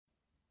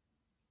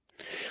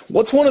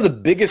What's one of the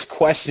biggest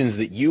questions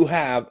that you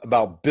have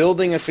about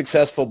building a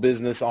successful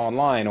business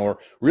online, or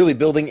really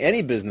building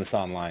any business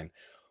online?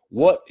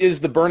 What is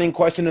the burning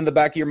question in the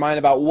back of your mind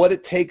about what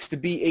it takes to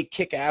be a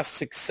kick-ass,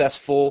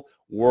 successful,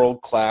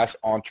 world-class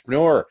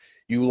entrepreneur?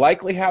 You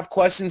likely have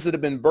questions that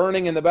have been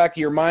burning in the back of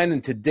your mind,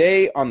 and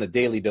today on the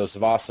Daily Dose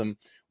of Awesome,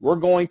 we're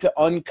going to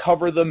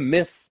uncover the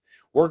myth.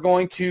 We're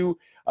going to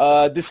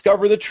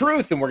discover the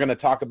truth, and we're going to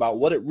talk about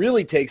what it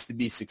really takes to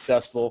be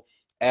successful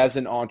as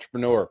an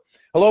entrepreneur.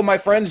 Hello, my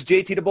friends.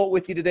 JT DeBolt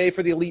with you today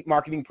for the Elite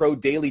Marketing Pro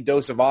Daily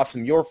Dose of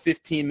Awesome, your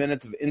 15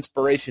 minutes of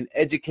inspiration,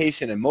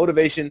 education, and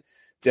motivation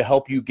to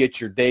help you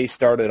get your day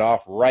started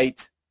off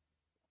right.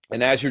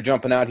 And as you're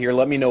jumping out here,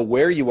 let me know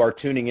where you are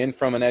tuning in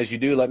from. And as you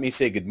do, let me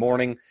say good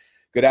morning,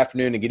 good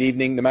afternoon, and good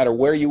evening, no matter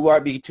where you are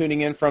be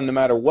tuning in from, no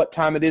matter what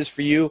time it is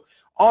for you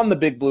on the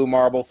Big Blue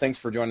Marble. Thanks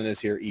for joining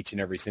us here each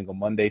and every single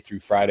Monday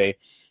through Friday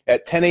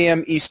at 10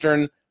 a.m.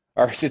 Eastern,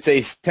 or I should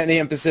say 10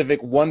 a.m.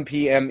 Pacific, 1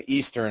 p.m.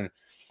 Eastern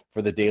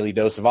for the Daily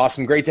Dose of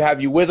Awesome. Great to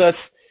have you with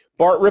us.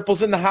 Bart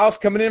Ripple's in the house,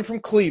 coming in from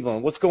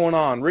Cleveland. What's going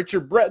on?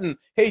 Richard Breton.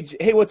 Hey,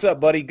 what's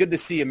up, buddy? Good to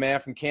see you, man,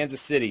 from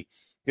Kansas City.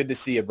 Good to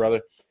see you,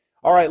 brother.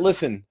 All right,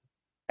 listen,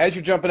 as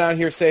you're jumping out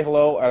here, say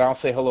hello, and I'll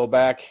say hello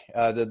back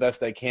the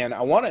best I can.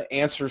 I want to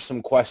answer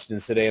some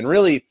questions today, and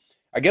really,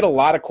 I get a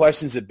lot of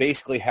questions that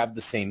basically have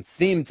the same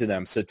theme to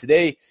them. So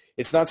today,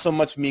 it's not so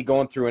much me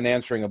going through and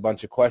answering a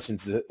bunch of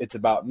questions. It's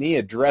about me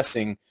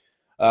addressing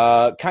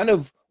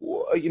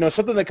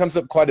something that comes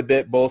up quite a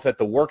bit, both at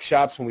the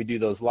workshops when we do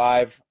those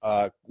live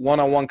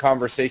one-on-one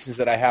conversations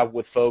that I have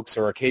with folks,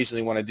 or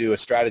occasionally when I do a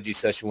strategy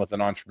session with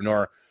an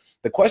entrepreneur.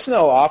 The question that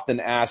I'll often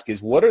ask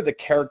is, what are the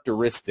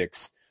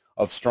characteristics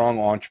of strong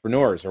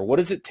entrepreneurs, or what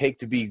does it take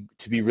to be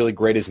really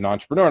great as an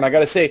entrepreneur? And I got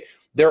to say,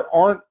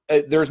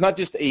 there's not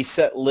just a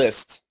set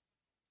list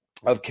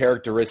of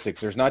characteristics.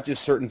 There's not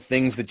just certain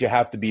things that you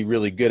have to be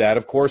really good at.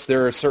 Of course,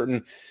 there are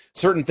certain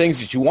things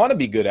that you want to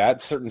be good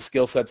at, certain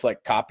skill sets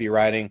like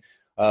copywriting,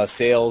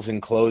 sales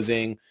and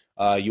closing.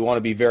 You want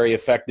to be very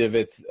effective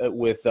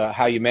with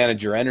how you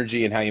manage your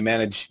energy and how you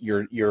manage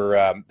your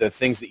the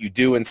things that you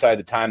do inside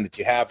the time that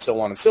you have, so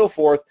on and so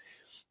forth.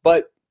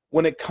 But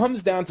when it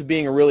comes down to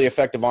being a really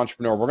effective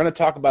entrepreneur, we're going to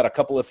talk about a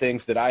couple of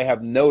things that I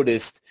have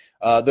noticed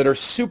that are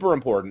super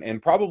important,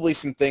 and probably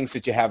some things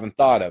that you haven't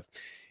thought of.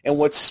 And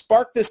what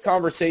sparked this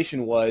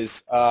conversation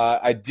was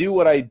I do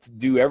what I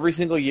do every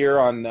single year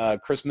on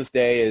Christmas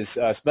Day, is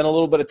spend a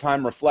little bit of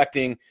time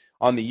reflecting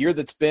on the year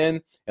that's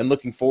been and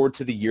looking forward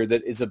to the year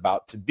that is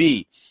about to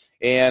be.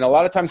 And a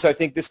lot of times I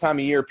think this time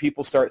of year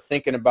people start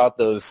thinking about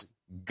those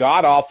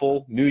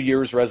god-awful New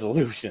Year's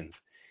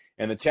resolutions.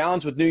 And the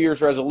challenge with New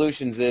Year's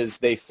resolutions is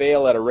they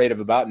fail at a rate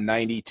of about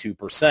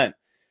 92%.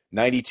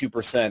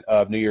 92%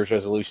 of New Year's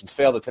resolutions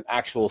fail. That's an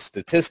actual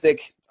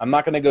statistic. I'm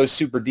not going to go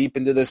super deep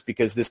into this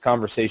because this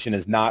conversation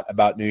is not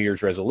about New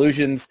Year's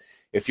resolutions.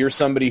 If you're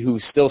somebody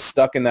who's still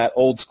stuck in that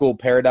old school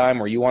paradigm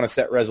where you want to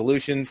set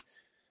resolutions,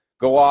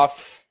 go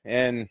off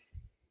and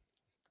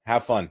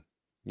have fun.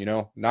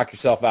 Knock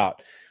yourself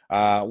out.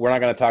 We're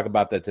not going to talk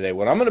about that today.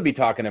 What I'm going to be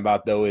talking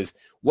about, though, is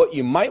what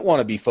you might want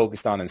to be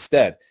focused on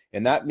instead.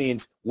 And that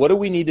means, what do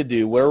we need to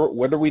do?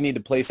 Where do we need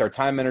to place our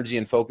time, energy,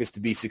 and focus to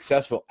be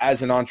successful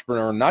as an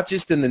entrepreneur, not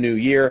just in the new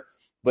year,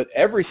 but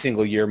every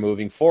single year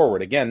moving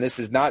forward? Again, this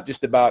is not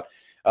just about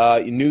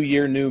new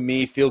year, new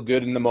me, feel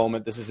good in the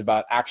moment. This is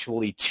about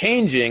actually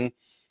changing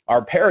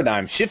our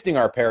paradigm, shifting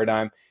our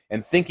paradigm,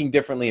 and thinking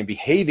differently and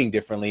behaving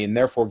differently, and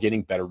therefore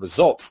getting better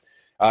results.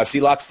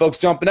 See lots of folks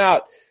jumping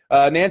out.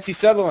 Nancy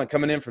Sutherland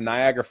coming in from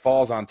Niagara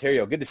Falls,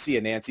 Ontario. Good to see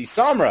you, Nancy.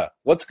 Samra,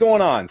 what's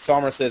going on?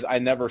 Samra says, I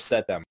never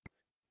set them.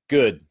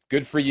 Good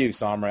for you,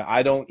 Samra.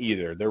 I don't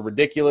either. They're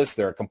ridiculous.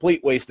 They're a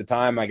complete waste of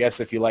time. I guess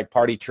if you like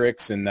party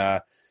tricks and,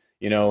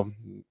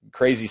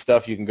 crazy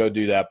stuff, you can go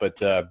do that. But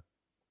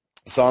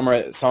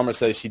Samra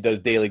says she does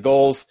daily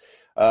goals.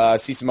 I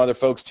see some other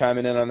folks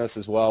chiming in on this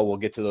as well. We'll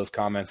get to those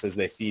comments as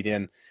they feed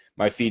in.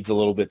 My feed's a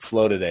little bit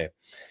slow today.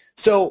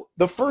 So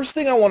the first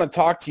thing I want to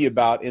talk to you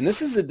about, and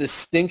this is a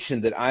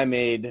distinction that I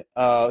made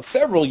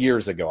several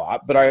years ago,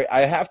 but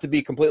I have to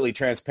be completely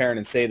transparent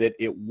and say that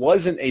it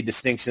wasn't a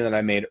distinction that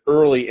I made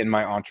early in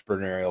my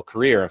entrepreneurial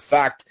career. In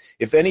fact,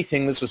 if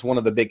anything, this was one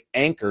of the big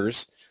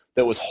anchors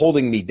that was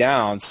holding me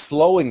down,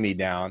 slowing me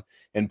down,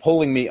 and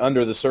pulling me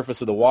under the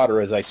surface of the water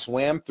as I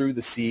swam through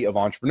the sea of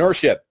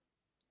entrepreneurship.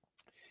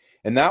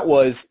 And that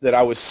was that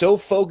I was so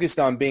focused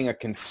on being a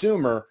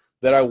consumer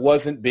that I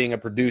wasn't being a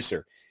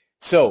producer.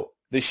 So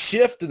the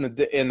shift in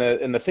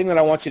the thing that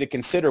I want you to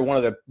consider, one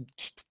of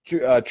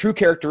the true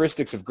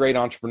characteristics of great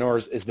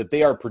entrepreneurs is that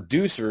they are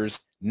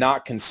producers,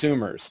 not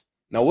consumers.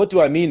 Now, what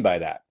do I mean by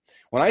that?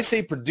 When I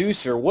say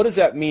producer, what does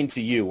that mean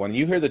to you? When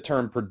you hear the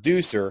term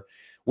producer,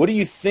 what do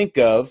you think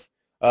of,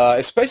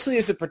 especially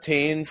as it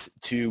pertains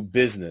to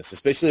business,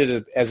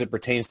 especially as it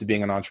pertains to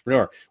being an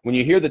entrepreneur? When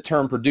you hear the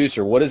term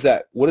producer, what does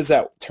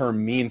that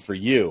term mean for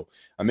you?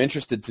 I'm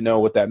interested to know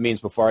what that means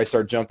before I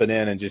start jumping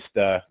in and just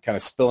kind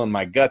of spilling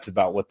my guts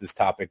about what this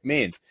topic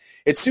means.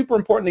 It's super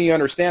important that you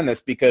understand this,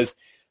 because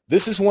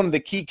This is one of the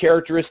key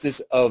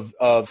characteristics of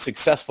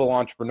successful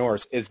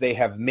entrepreneurs is they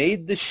have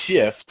made the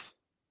shift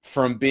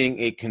from being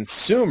a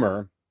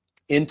consumer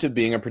into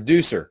being a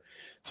producer.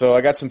 So I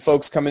got some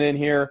folks coming in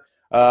here.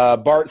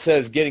 Bart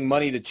says getting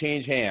money to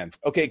change hands.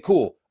 Okay,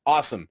 cool.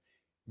 Awesome.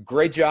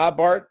 Great job,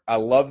 Bart. I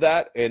love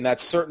that. And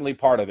that's certainly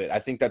part of it. I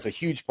think that's a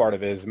huge part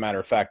of it, as a matter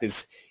of fact,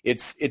 is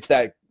it's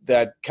that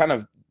kind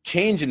of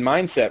change in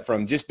mindset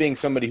from just being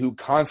somebody who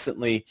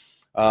constantly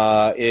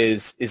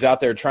is out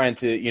there trying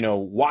to,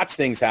 watch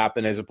things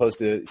happen as opposed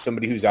to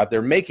somebody who's out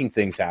there making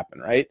things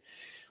happen, right?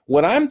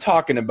 What I'm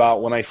talking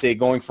about when I say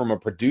going from a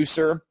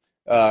producer,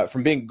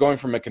 going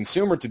from a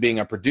consumer to being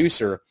a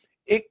producer,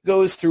 it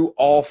goes through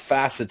all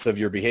facets of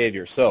your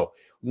behavior. So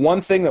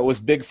one thing that was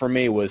big for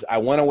me was I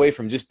went away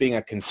from just being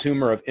a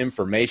consumer of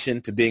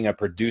information to being a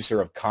producer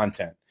of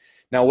content.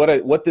 Now,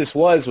 what this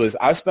was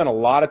I spent a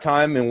lot of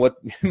time in what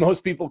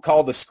most people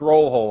call the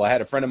scroll hole. I had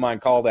a friend of mine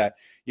call that,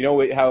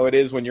 how it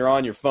is when you're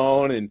on your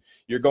phone and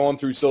you're going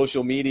through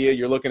social media,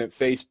 you're looking at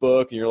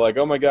Facebook and you're like,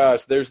 oh my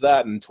gosh, there's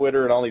that, and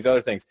Twitter and all these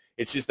other things.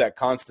 It's just that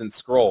constant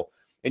scroll.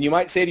 And you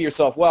might say to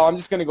yourself, well, I'm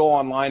just going to go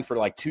online for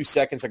like 2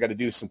 seconds. I got to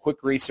do some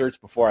quick research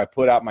before I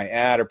put out my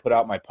ad or put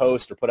out my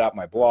post or put out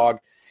my blog.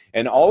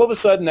 And all of a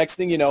sudden, next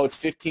thing you know, it's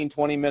 15,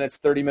 20 minutes,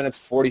 30 minutes,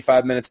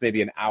 45 minutes,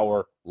 maybe an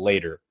hour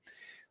later.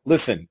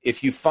 Listen,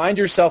 if you find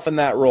yourself in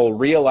that role,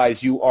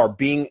 realize you are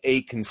being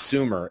a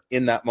consumer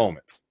in that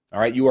moment. All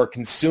right, you are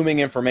consuming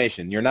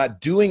information. You're not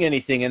doing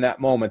anything in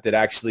that moment that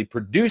actually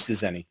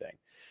produces anything.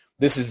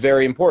 This is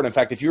very important. In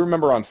fact, if you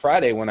remember on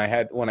Friday when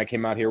I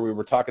came out here, we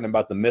were talking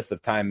about the myth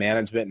of time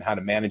management and how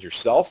to manage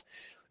yourself.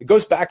 It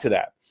goes back to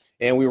that.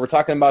 And we were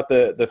talking about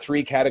the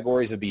 3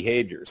 categories of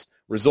behaviors: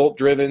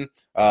 result-driven,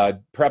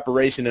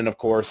 preparation, and, of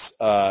course,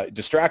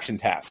 distraction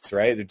tasks,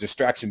 right? The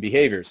distraction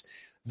behaviors.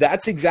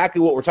 That's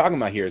exactly what we're talking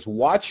about here, is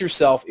watch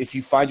yourself if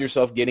you find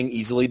yourself getting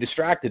easily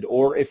distracted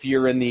or if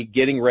you're in the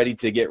getting ready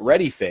to get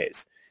ready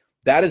phase.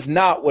 That is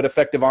not what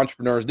effective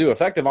entrepreneurs do.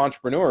 Effective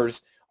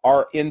entrepreneurs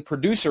are in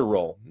producer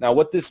role. Now,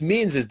 what this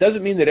means is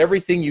doesn't mean that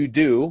everything you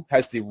do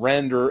has to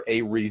render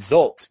a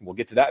result. We'll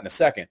get to that in a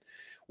second.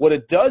 What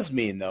it does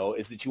mean, though,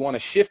 is that you want to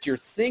shift your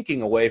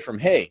thinking away from,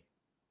 hey,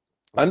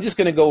 I'm just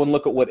going to go and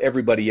look at what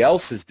everybody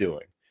else is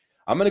doing.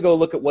 I'm going to go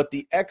look at what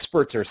the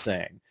experts are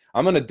saying.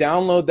 I'm going to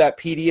download that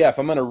PDF.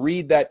 I'm going to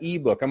read that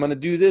ebook. I'm going to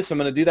do this. I'm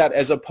going to do that,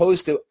 as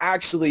opposed to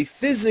actually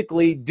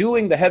physically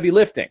doing the heavy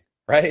lifting,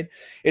 right?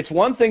 It's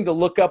one thing to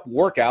look up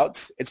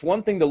workouts. It's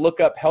one thing to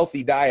look up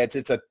healthy diets.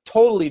 It's a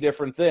totally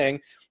different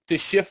thing to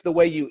shift the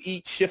way you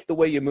eat, shift the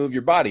way you move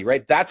your body,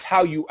 right? That's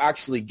how you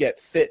actually get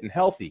fit and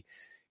healthy.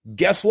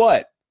 Guess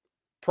what?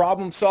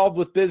 Problem solved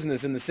with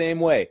business in the same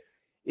way.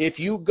 If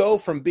you go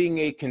from being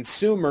a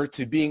consumer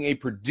to being a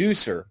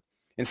producer,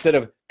 instead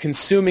of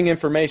consuming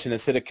information,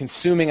 instead of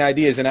consuming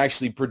ideas and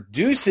actually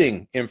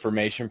producing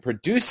information,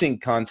 producing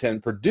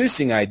content,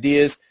 producing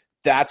ideas,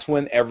 that's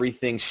when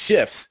everything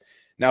shifts.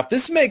 Now, if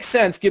this makes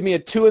sense, give me a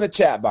 2 in the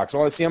chat box. I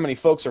want to see how many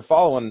folks are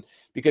following,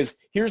 because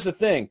here's the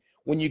thing.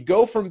 When you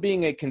go from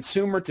being a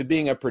consumer to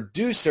being a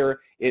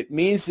producer, it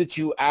means that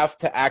you have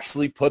to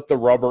actually put the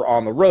rubber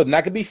on the road. And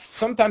that could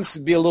sometimes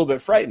be a little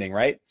bit frightening,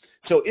 right?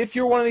 So if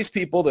you're one of these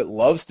people that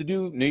loves to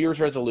do New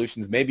Year's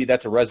resolutions, maybe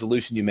that's a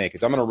resolution you make,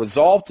 is I'm going to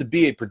resolve to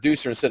be a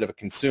producer instead of a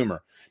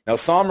consumer. Now,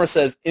 Samra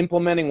says,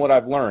 implementing what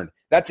I've learned.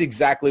 That's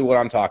exactly what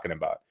I'm talking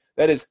about.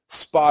 That is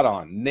spot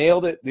on.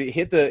 Nailed it.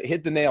 Hit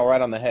the nail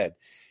right on the head.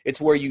 It's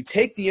where you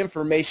take the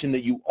information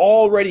that you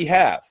already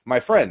have. My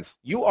friends,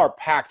 you are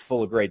packed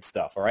full of great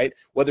stuff, all right?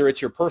 Whether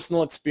it's your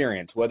personal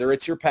experience, whether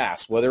it's your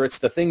past, whether it's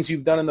the things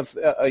you've done in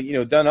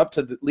the done up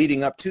to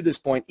leading up to this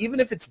point, even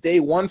if it's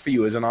day one for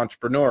you as an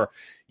entrepreneur,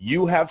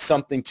 you have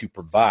something to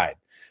provide.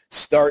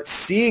 Start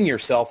seeing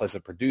yourself as a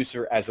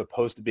producer as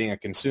opposed to being a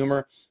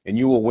consumer, and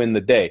you will win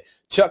the day.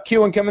 Chuck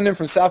Kewen coming in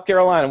from South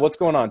Carolina. What's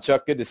going on,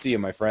 Chuck? Good to see you,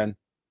 my friend.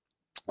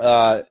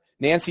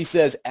 Nancy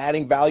says,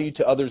 adding value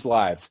to others'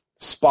 lives.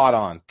 Spot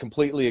on.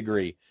 Completely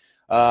agree.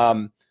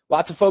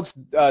 Lots of folks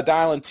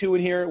dialing 2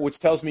 in here, which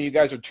tells me you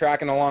guys are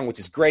tracking along, which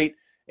is great,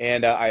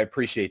 and I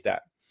appreciate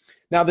that.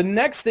 Now, the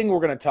next thing we're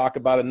going to talk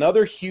about,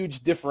 another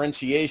huge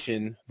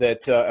differentiation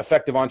that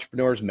effective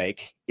entrepreneurs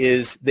make,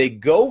 is they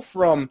go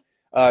from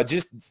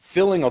just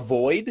filling a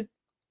void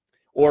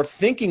or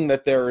thinking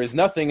that there is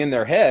nothing in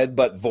their head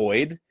but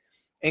void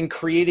and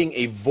creating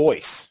a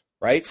voice.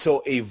 Right?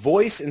 So a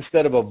voice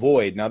instead of a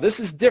void. Now, this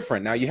is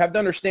different. Now, you have to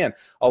understand,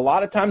 a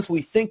lot of times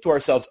we think to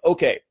ourselves,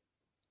 okay,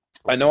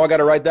 I know I got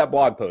to write that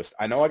blog post.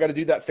 I know I got to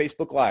do that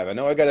Facebook Live. I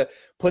know I got to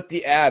put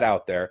the ad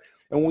out there.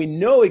 And we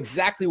know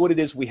exactly what it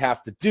is we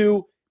have to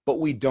do, but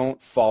we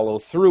don't follow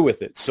through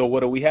with it. So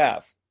what do we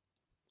have?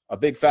 A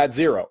big fat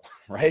zero,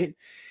 right?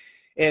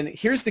 And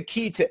here's the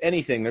key to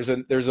anything. I'm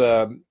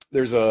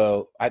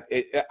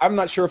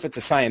not sure if it's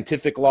a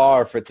scientific law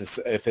or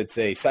if it's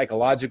a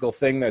psychological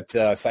thing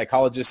that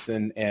psychologists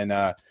and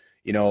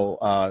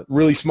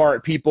really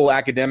smart people,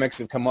 academics,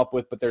 have come up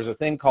with. But there's a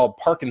thing called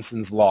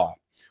Parkinson's law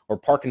or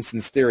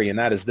Parkinson's theory, and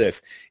that is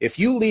this: if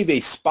you leave a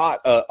spot,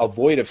 a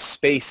void of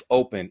space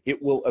open,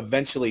 it will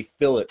eventually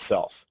fill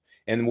itself.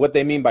 And what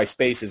they mean by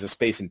space is a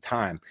space and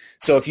time.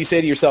 So if you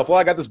say to yourself, well,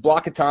 I got this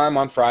block of time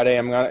on Friday,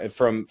 I'm going to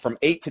from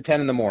 8 to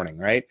 10 in the morning,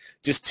 right?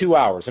 Just 2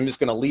 hours. I'm just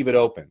going to leave it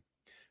open.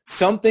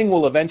 Something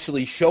will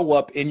eventually show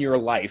up in your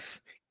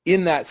life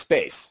in that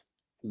space,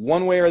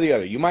 one way or the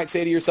other. You might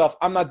say to yourself,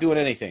 I'm not doing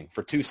anything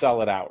for 2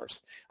 solid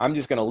hours. I'm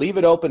just going to leave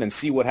it open and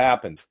see what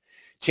happens.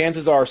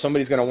 Chances are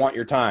somebody's going to want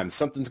your time.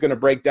 Something's going to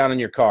break down in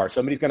your car.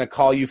 Somebody's going to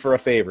call you for a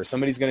favor.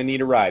 Somebody's going to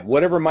need a ride.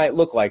 Whatever it might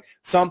look like,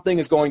 something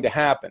is going to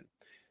happen.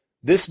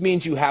 This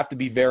means you have to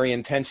be very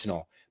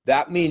intentional.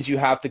 That means you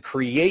have to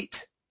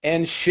create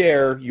and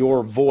share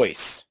your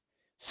voice.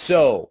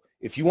 So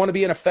if you want to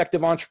be an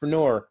effective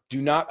entrepreneur,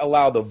 do not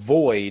allow the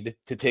void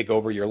to take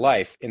over your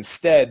life.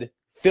 Instead,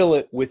 fill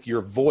it with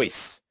your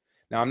voice.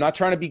 Now, I'm not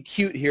trying to be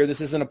cute here.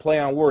 This isn't a play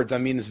on words. I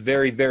mean this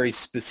very, very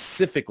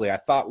specifically. I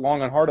thought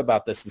long and hard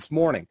about this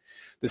morning.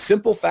 The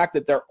simple fact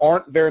that there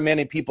aren't very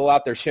many people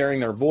out there sharing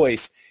their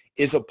voice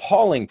is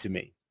appalling to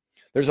me.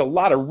 There's a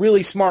lot of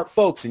really smart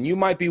folks, and you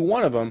might be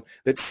one of them,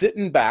 that's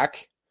sitting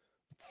back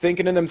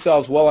thinking to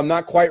themselves, well, I'm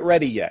not quite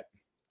ready yet.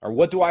 Or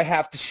what do I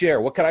have to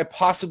share? What could I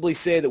possibly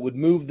say that would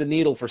move the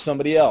needle for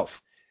somebody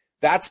else?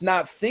 That's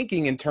not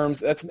thinking in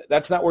terms,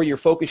 that's not where your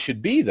focus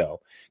should be, though.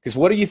 Because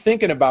what are you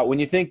thinking about when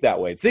you think that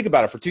way? Think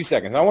about it for 2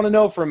 seconds. I want to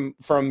know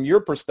from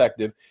your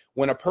perspective,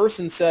 when a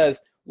person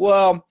says,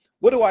 well,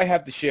 what do I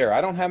have to share?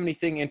 I don't have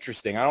anything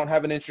interesting. I don't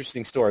have an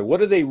interesting story.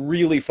 What are they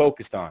really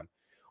focused on?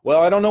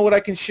 Well, I don't know what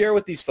I can share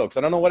with these folks.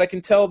 I don't know what I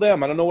can tell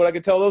them. I don't know what I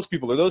can tell those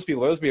people or those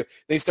people or those people.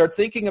 They start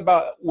thinking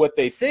about what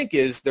they think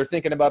is they're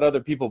thinking about other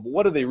people, but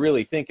what are they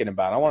really thinking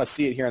about? I want to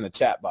see it here in the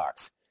chat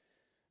box.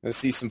 Let's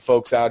see some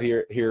folks out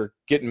here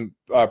getting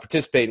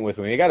participating with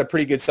me. You got a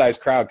pretty good-sized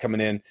crowd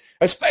coming in,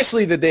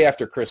 especially the day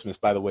after Christmas,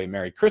 by the way.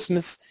 Merry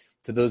Christmas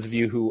to those of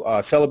you who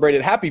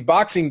celebrated. Happy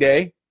Boxing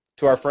Day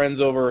to our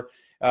friends over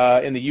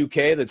in the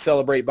UK that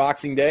celebrate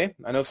Boxing Day.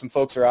 I know some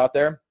folks are out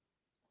there.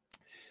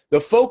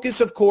 The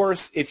focus, of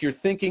course, if you're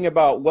thinking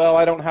about, well,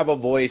 I don't have a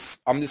voice,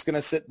 I'm just going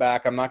to sit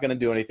back, I'm not going to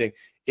do anything,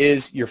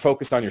 is you're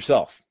focused on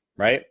yourself,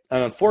 right?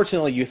 And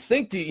unfortunately,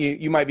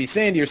 you might be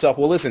saying to yourself,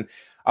 well, listen,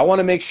 I want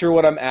to make sure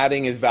what I'm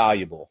adding is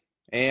valuable,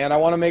 and I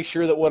want to make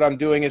sure that what I'm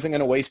doing isn't going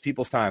to waste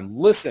people's time.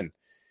 Listen,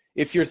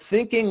 if you're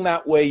thinking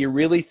that way, you're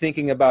really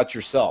thinking about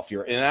yourself.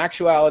 You're in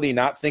actuality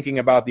not thinking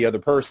about the other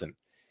person.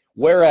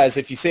 Whereas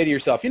if you say to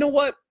yourself, you know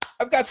what,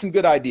 I've got some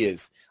good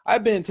ideas.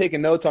 I've been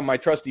taking notes on my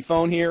trusty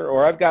phone here,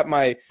 or I've got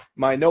my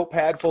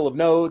notepad full of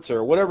notes,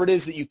 or whatever it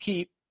is that you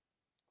keep.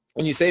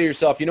 When you say to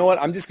yourself, you know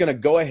what, I'm just going to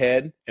go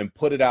ahead and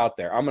put it out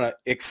there. I'm going to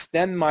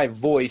extend my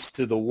voice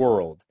to the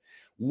world.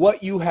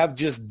 What you have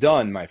just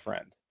done, my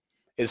friend,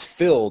 is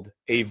filled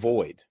a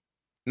void.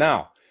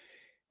 Now,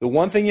 the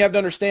one thing you have to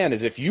understand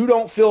is if you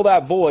don't fill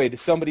that void,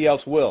 somebody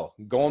else will.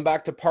 Going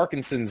back to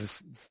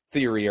Parkinson's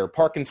theory or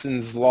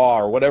Parkinson's law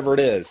or whatever it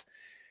is,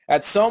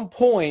 at some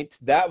point,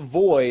 that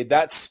void,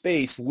 that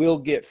space will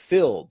get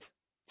filled.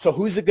 So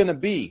who's it going to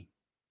be?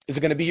 Is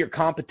it going to be your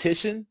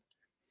competition?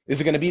 Is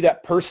it going to be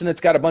that person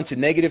that's got a bunch of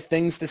negative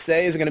things to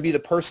say? Is it going to be the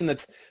person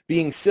that's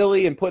being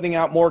silly and putting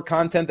out more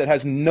content that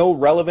has no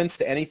relevance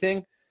to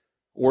anything?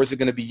 Or is it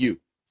going to be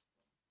you?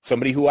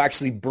 Somebody who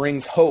actually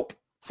brings hope,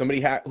 somebody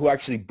who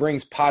actually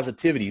brings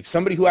positivity,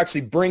 somebody who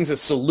actually brings a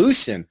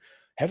solution.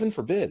 Heaven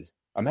forbid.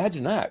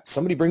 Imagine that.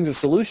 Somebody brings a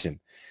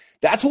solution.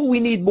 That's what we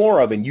need more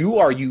of, and you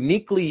are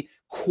uniquely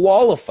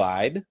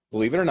qualified,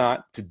 believe it or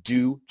not, to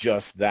do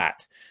just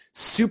that.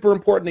 Super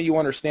important that you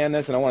understand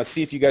this, and I want to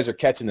see if you guys are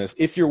catching this.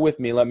 If you're with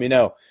me, let me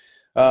know.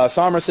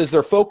 Samra says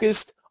they're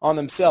focused on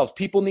themselves.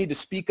 People need to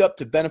speak up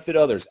to benefit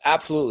others.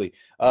 Absolutely.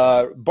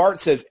 Bart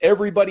says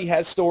everybody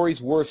has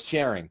stories worth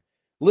sharing.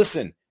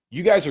 Listen,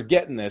 you guys are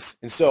getting this,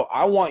 and so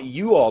I want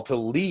you all to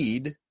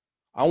lead.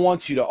 I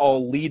want you to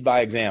all lead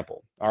by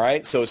example, all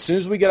right? So as soon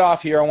as we get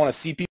off here, I want to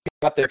see people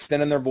out there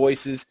extending their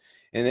voices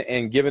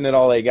and giving it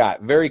all they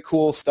got. Very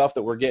cool stuff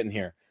that we're getting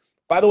here.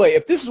 By the way,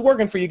 if this is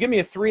working for you, give me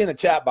a 3 in the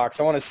chat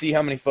box. I want to see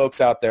how many folks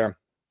out there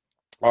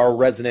are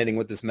resonating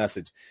with this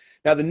message.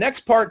 Now, the next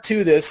part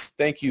to this,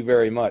 thank you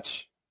very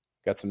much.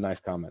 Got some nice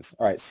comments.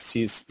 All right,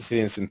 seeing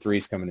some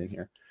 3s coming in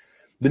here.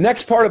 The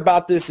next part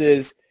about this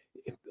is,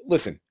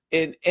 listen,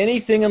 in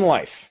anything in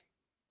life,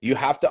 you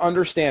have to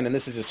understand, and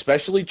this is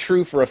especially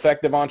true for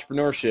effective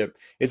entrepreneurship,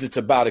 is it's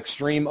about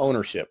extreme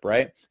ownership,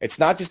 right? It's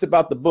not just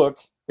about the book,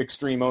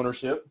 Extreme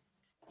Ownership,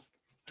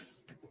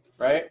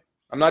 right?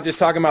 I'm not just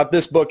talking about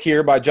this book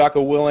here by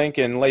Jocko Willink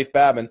and Leif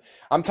Babin.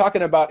 I'm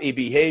talking about a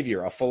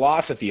behavior, a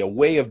philosophy, a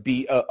way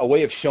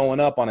of showing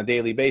up on a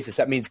daily basis.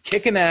 That means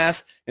kicking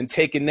ass and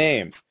taking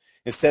names.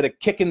 Instead of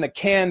kicking the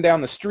can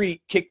down the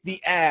street, kick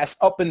the ass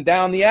up and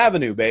down the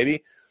avenue,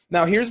 baby.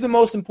 Now, here's the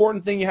most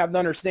important thing you have to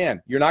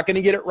understand. You're not going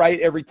to get it right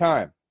every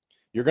time.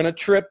 You're going to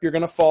trip. You're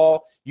going to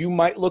fall. You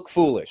might look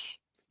foolish.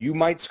 You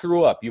might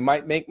screw up. You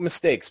might make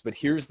mistakes. But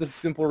here's the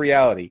simple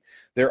reality.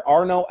 There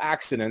are no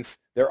accidents.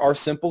 There are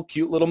simple,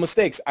 cute little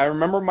mistakes. I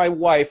remember my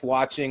wife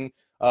watching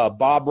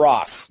Bob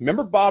Ross.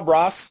 Remember Bob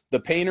Ross, the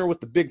painter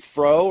with the big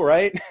fro,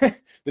 right?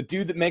 The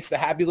dude that makes the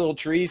happy little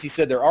trees. He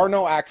said there are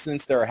no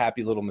accidents. There are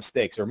happy little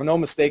mistakes. There are no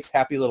mistakes,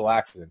 happy little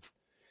accidents.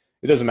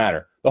 It doesn't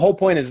matter. The whole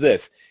point is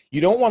this.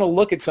 You don't want to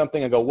look at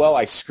something and go, well,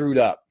 I screwed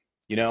up.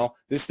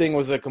 This thing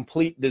was a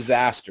complete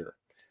disaster.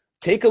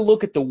 Take a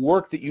look at the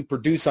work that you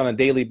produce on a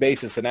daily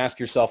basis and ask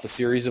yourself a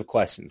series of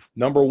questions.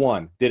 Number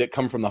one, did it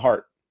come from the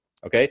heart?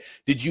 Okay.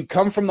 Did you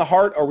come from the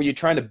heart, or were you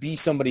trying to be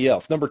somebody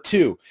else? Number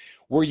two,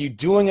 were you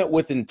doing it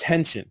with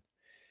intention?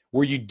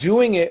 Were you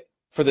doing it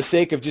for the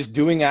sake of just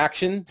doing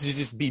action, to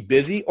just be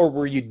busy, or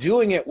were you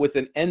doing it with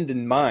an end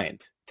in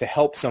mind to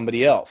help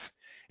somebody else?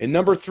 And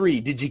number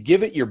three, did you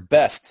give it your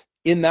best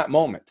in that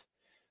moment?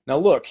 Now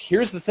look,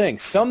 here's the thing.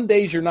 Some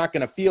days you're not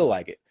going to feel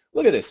like it.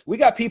 Look at this. We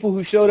got people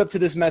who showed up to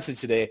this message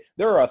today.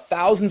 There are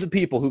thousands of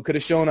people who could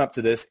have shown up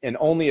to this, and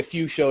only a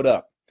few showed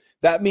up.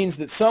 That means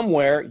that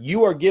somewhere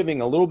you are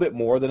giving a little bit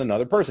more than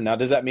another person. Now,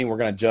 does that mean we're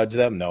going to judge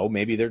them? No.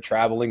 Maybe they're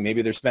traveling.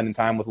 Maybe they're spending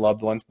time with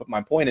loved ones. But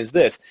my point is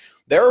this.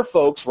 There are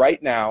folks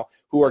right now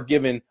who are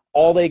giving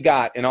all they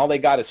got, and all they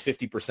got is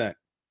 50%.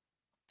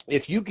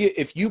 If you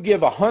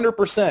give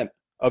 100%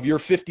 of your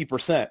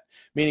 50%,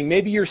 meaning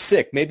maybe you're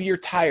sick, maybe you're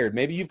tired,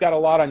 maybe you've got a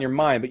lot on your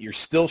mind, but you're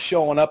still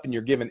showing up and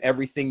you're giving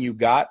everything you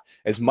got,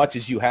 as much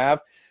as you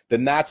have,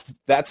 then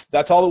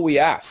that's all that we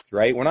ask,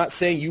 right? We're not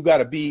saying you got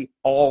to be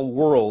all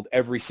world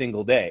every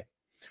single day.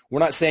 We're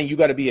not saying you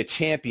got to be a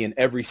champion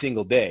every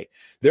single day.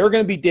 There are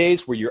going to be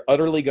days where you're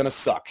utterly going to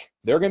suck.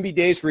 There are going to be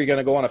days where you're going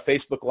to go on a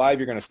Facebook Live,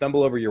 you're going to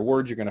stumble over your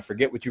words, you're going to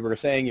forget what you were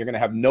saying, you're going to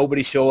have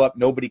nobody show up,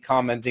 nobody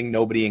commenting,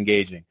 nobody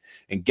engaging.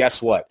 And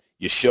guess what?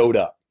 You showed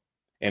up.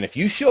 And if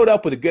you showed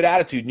up with a good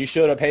attitude and you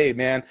showed up, hey,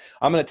 man,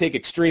 I'm going to take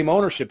extreme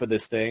ownership of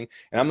this thing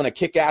and I'm going to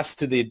kick ass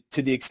to the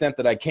extent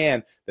that I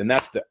can, then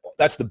that's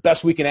the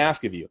best we can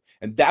ask of you.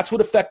 And that's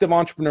what effective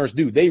entrepreneurs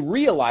do. They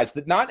realize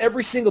that not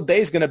every single day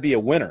is going to be a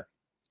winner.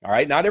 All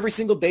right? Not every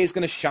single day is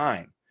going to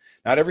shine.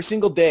 Not every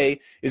single day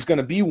is going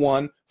to be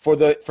one for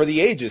the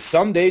ages.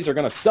 Some days are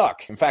going to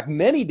suck. In fact,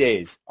 many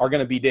days are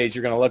going to be days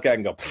you're going to look at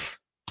and go,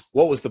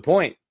 what was the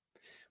point?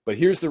 But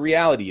here's the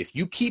reality. If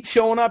you keep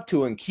showing up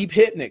to it and keep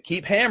hitting it,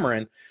 keep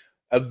hammering,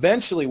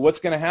 eventually what's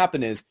going to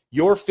happen is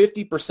your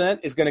 50%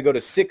 is going to go to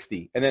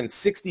 60, and then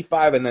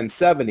 65, and then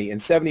 70, and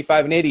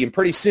 75, and 80. And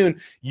pretty soon,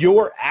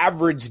 your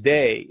average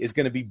day is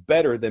going to be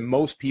better than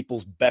most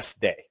people's best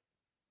day.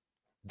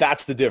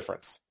 That's the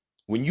difference.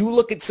 When you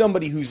look at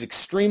somebody who's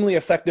extremely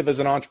effective as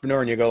an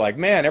entrepreneur and you go like,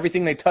 man,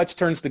 everything they touch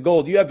turns to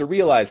gold, you have to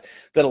realize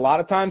that a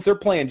lot of times they're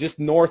playing just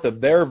north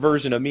of their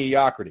version of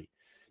mediocrity.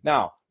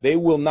 Now, they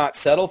will not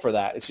settle for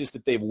that. It's just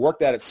that they've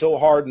worked at it so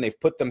hard and they've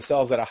put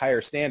themselves at a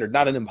higher standard,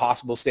 not an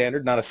impossible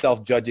standard, not a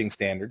self-judging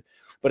standard,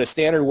 but a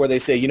standard where they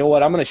say, you know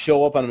what, I'm going to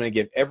show up and I'm going to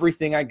give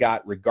everything I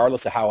got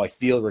regardless of how I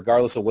feel,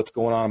 regardless of what's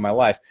going on in my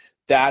life.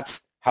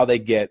 That's how they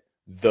get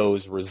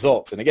those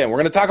results. And again, we're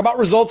going to talk about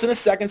results in a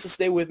second, so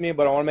stay with me,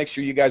 but I want to make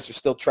sure you guys are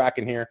still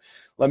tracking here.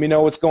 Let me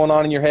know what's going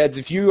on in your heads.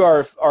 If you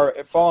are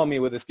following me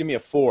with this, give me a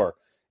 4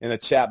 in the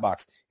chat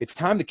box. It's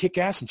time to kick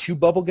ass and chew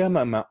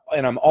bubblegum,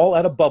 and I'm all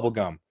out of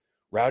bubblegum.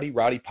 Rowdy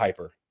Roddy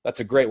Piper.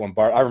 That's a great one,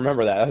 Bart. I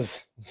remember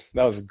that.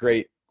 That was a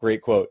great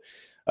quote.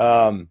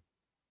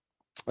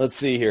 Let's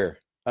see here.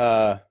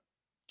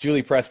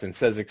 Julie Preston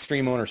says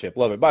extreme ownership.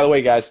 Love it. By the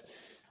way, guys,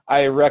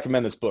 I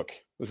recommend this book.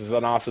 This is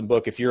an awesome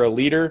book. If you're a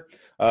leader,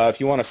 if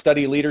you want to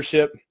study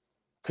leadership,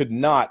 could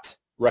not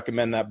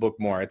recommend that book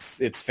more.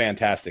 It's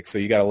fantastic. So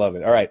you got to love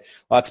it. All right.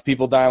 Lots of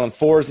people dialing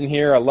 4s in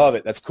here. I love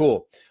it. That's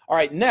cool. All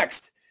right.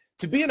 Next.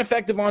 To be an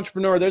effective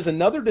entrepreneur, there's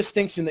another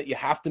distinction that you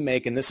have to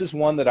make, and this is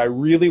one that I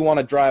really want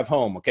to drive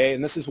home, okay?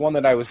 And this is one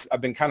that I've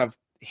been kind of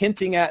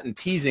hinting at and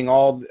teasing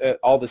all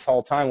this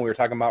whole time when we were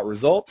talking about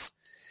results.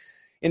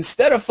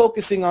 Instead of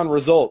focusing on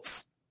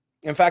results,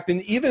 in fact,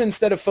 even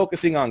instead of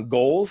focusing on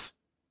goals,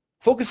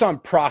 focus on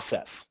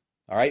process,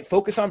 all right?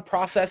 Focus on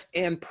process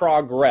and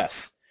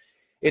progress.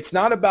 It's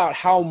not about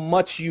how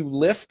much you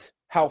lift,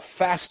 how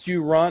fast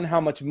you run,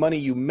 how much money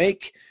you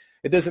make.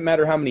 It doesn't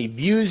matter how many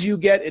views you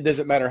get. It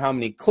doesn't matter how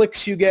many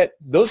clicks you get.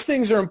 Those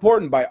things are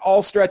important by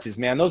all stretches,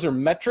 man. Those are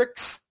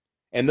metrics,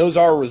 and those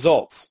are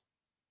results.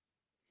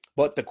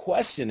 But the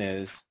question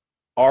is,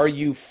 are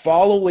you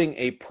following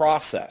a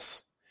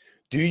process?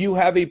 Do you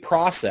have a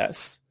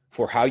process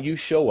for how you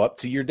show up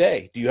to your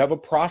day? Do you have a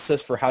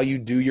process for how you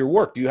do your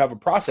work? Do you have a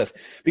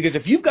process? Because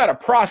if you've got a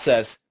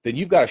process, then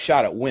you've got a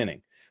shot at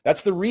winning.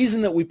 That's the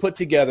reason that we put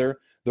together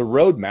the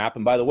roadmap.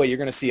 And by the way, you're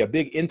going to see a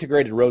big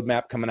integrated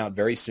roadmap coming out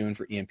very soon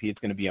for EMP.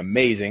 It's going to be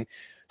amazing.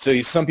 So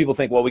some people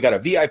think, well, we got a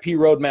VIP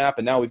roadmap,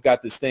 and now we've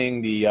got this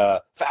thing,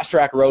 the fast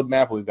track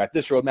roadmap. We've got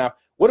this roadmap.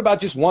 What about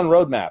just one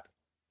roadmap?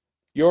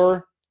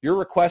 Your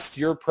requests,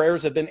 your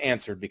prayers have been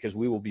answered, because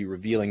we will be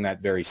revealing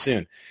that very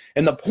soon.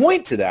 And the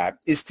point to that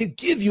is to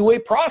give you a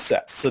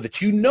process so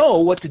that you know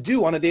what to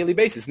do on a daily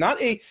basis.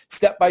 Not a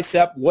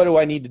step-by-step, what do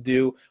I need to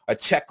do, a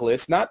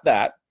checklist, not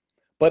that.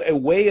 But a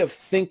way of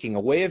thinking, a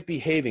way of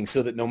behaving,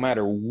 so that no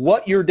matter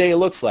what your day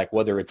looks like,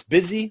 whether it's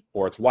busy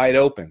or it's wide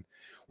open,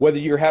 whether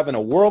you're having a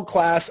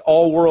world-class,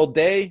 all-world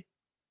day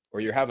or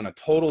you're having a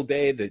total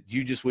day that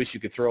you just wish you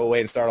could throw away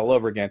and start all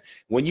over again.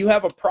 When you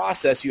have a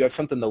process, you have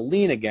something to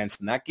lean against,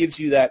 and that gives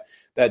you that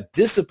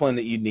discipline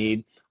that you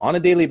need on a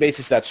daily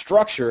basis, that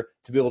structure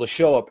to be able to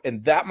show up.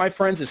 And that, my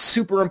friends, is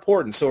super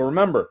important. So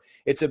remember,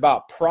 it's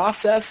about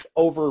process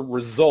over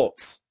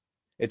results.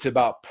 It's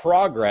about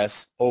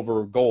progress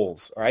over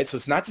goals, all right? So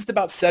it's not just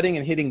about setting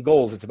and hitting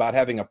goals. It's about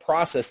having a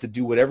process to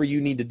do whatever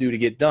you need to do to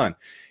get done.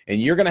 And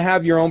you're going to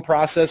have your own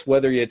process,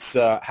 whether it's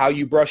how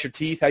you brush your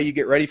teeth, how you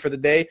get ready for the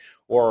day,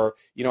 or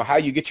how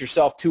you get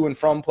yourself to and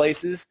from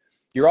places.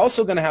 You're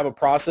also going to have a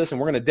process, and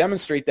we're going to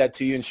demonstrate that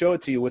to you and show it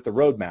to you with the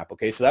roadmap,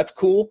 okay? So that's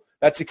cool.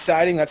 That's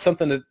exciting. That's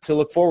something to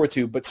look forward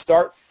to. But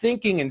start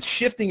thinking and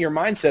shifting your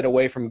mindset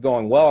away from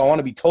going, well, I want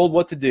to be told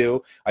what to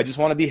do. I just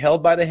want to be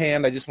held by the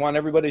hand. I just want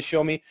everybody to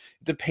show me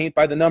to paint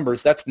by the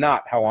numbers. That's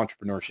not how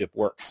entrepreneurship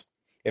works.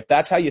 If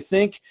that's how you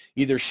think,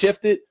 either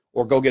shift it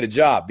or go get a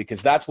job,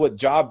 because that's what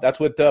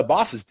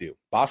bosses do.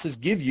 Bosses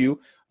give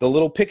you the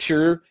little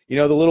picture,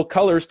 the little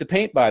colors to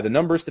paint by, the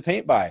numbers to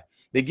paint by.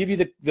 They give you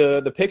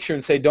the picture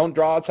and say, don't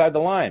draw outside the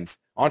lines.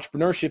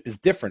 Entrepreneurship is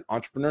different.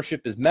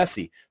 Entrepreneurship is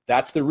messy.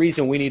 That's the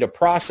reason we need a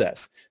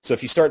process. So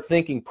if you start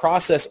thinking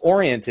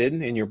process-oriented,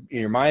 and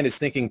your mind is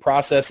thinking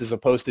process as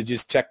opposed to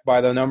just check by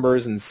the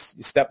numbers and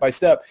step by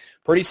step,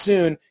 pretty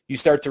soon you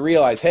start to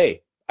realize,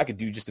 hey, I could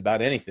do just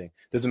about anything.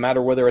 Doesn't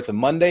matter whether it's a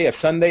Monday, a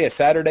Sunday, a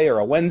Saturday, or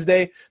a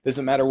Wednesday.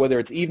 Doesn't matter whether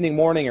it's evening,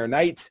 morning, or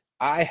night.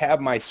 I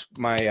have my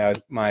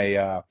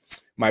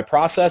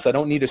process. I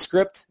don't need a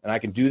script, and I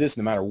can do this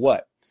no matter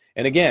what.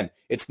 And again,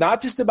 it's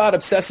not just about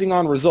obsessing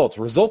on results.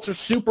 Results are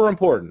super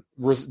important.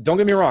 Don't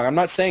get me wrong. I'm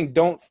not saying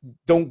don't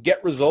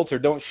get results or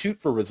don't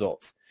shoot for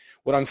results.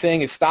 What I'm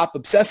saying is stop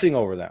obsessing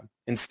over them.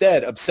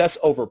 Instead, obsess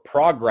over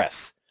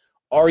progress.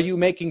 Are you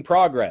making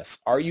progress?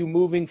 Are you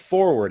moving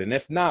forward? And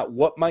if not,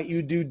 what might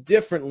you do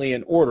differently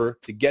in order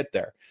to get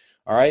there?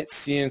 All right,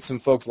 seeing some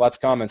folks, lots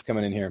of comments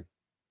coming in here.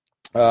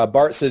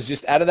 Bart says,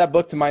 just added that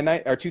book to my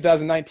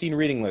 2019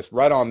 reading list.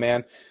 Right on,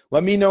 man.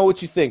 Let me know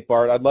what you think,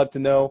 Bart. I'd love to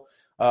know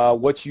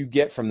what you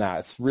get from that.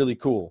 It's really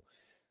cool.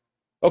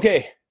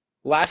 Okay,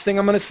 last thing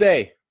I'm going to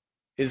say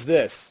is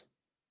this.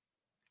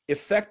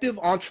 Effective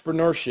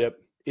entrepreneurship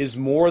is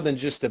more than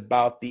just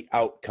about the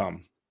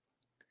outcome.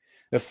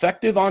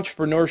 Effective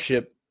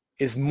entrepreneurship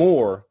is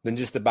more than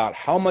just about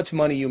how much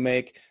money you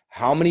make,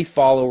 how many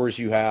followers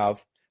you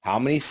have, how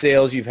many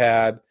sales you've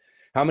had,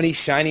 how many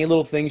shiny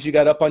little things you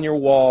got up on your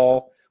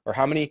wall, or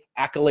how many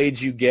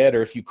accolades you get,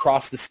 or if you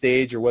cross the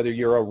stage, or whether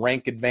you're a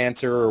rank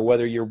advancer, or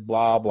whether you're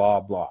blah, blah,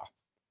 blah.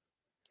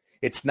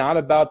 It's not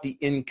about the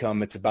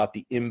income. It's about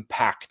the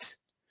impact.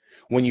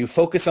 When you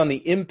focus on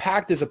the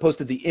impact as opposed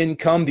to the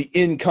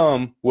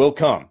income will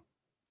come.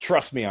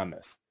 Trust me on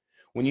this.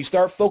 When you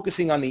start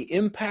focusing on the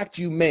impact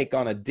you make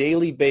on a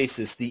daily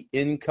basis, the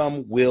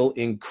income will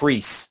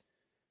increase.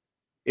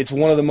 It's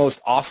one of the most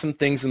awesome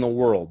things in the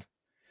world.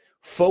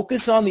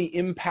 Focus on the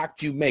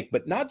impact you make,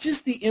 but not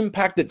just the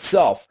impact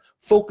itself.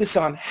 Focus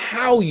on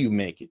how you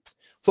make it.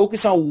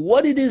 Focus on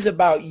what it is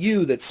about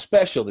you that's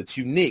special, that's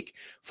unique.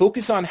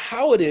 Focus on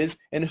how it is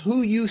and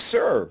who you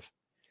serve.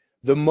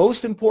 The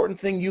most important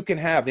thing you can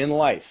have in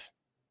life,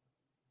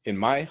 in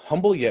my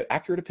humble yet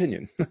accurate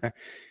opinion,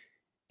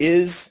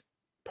 is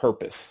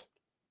purpose.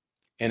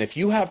 And if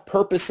you have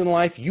purpose in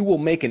life, you will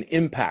make an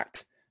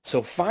impact.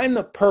 So find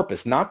the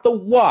purpose, not the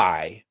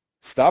why.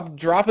 Stop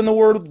dropping the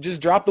word,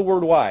 just drop the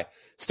word why.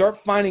 Start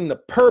finding the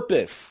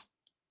purpose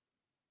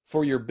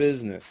for your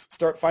business.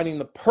 Start finding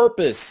the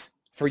purpose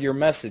for your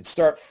message.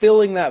 Start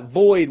filling that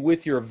void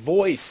with your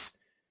voice.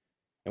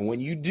 And when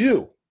you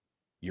do,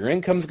 your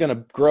income's going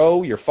to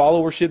grow, your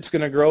followership's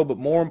going to grow, but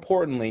more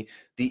importantly,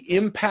 the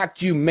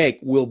impact you make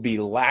will be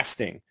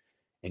lasting.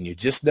 And you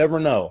just never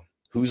know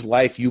whose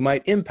life you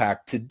might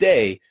impact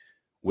today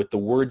with the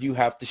word you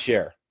have to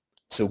share.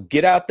 So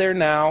get out there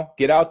now.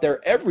 Get out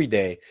there every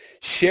day.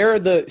 Share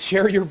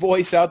your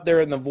voice out there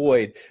in the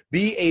void.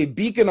 Be a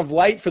beacon of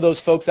light for those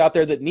folks out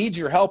there that need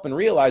your help, and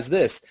realize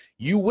this.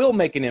 You will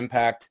make an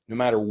impact no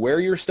matter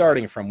where you're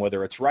starting from,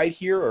 whether it's right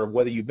here or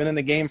whether you've been in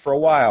the game for a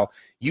while.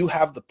 You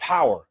have the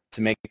power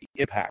to make the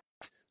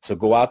impact. So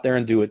go out there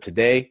and do it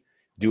today.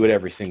 Do it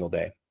every single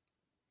day.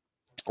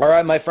 All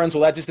right, my friends.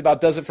 Well, that just about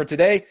does it for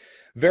today.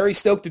 Very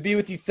stoked to be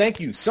with you. Thank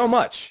you so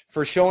much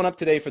for showing up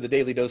today for the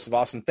Daily Dose of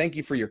Awesome. Thank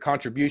you for your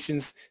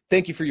contributions.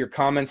 Thank you for your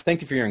comments. Thank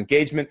you for your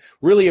engagement.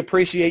 Really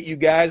appreciate you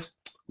guys.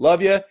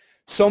 Love you.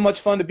 So much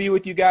fun to be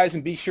with you guys.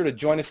 And be sure to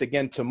join us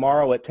again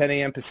tomorrow at 10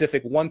 a.m.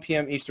 Pacific, 1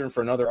 p.m. Eastern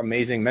for another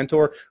amazing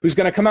mentor who's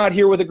going to come out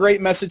here with a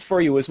great message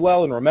for you as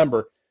well. And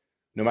remember,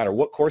 no matter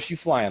what course you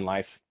fly in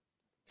life,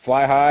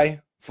 fly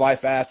high, fly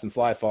fast, and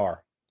fly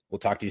far. We'll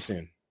talk to you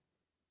soon.